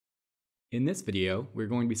In this video, we're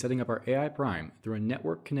going to be setting up our AI Prime through a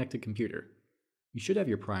network-connected computer. You should have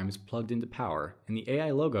your primes plugged into power, and the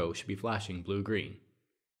AI logo should be flashing blue-green.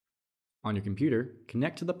 On your computer,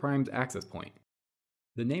 connect to the prime's access point.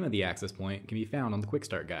 The name of the access point can be found on the Quick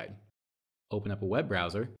Start Guide. Open up a web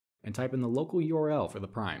browser and type in the local URL for the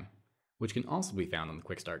prime, which can also be found on the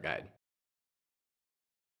Quick Start Guide.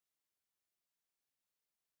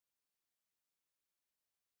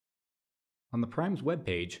 On the prime's web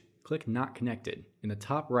page, click Not Connected in the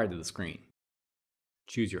top right of the screen.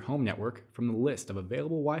 Choose your home network from the list of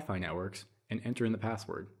available Wi-Fi networks and enter in the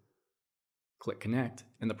password. Click Connect,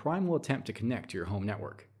 and the prime will attempt to connect to your home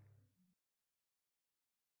network.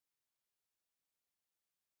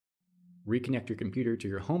 Reconnect your computer to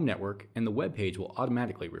your home network and the web page will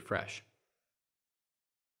automatically refresh.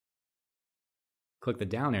 Click the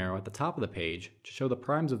down arrow at the top of the page to show the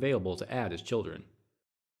primes available to add as children.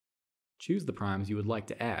 Choose the primes you would like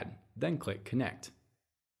to add, then click Connect.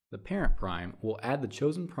 The parent prime will add the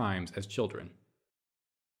chosen primes as children.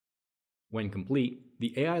 When complete,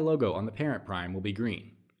 the AI logo on the parent prime will be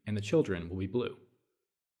green, and the children will be blue.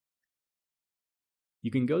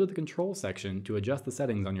 You can go to the Control section to adjust the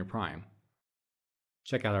settings on your prime.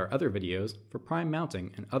 Check out our other videos for prime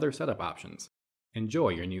mounting and other setup options. Enjoy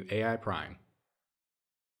your new AI Prime.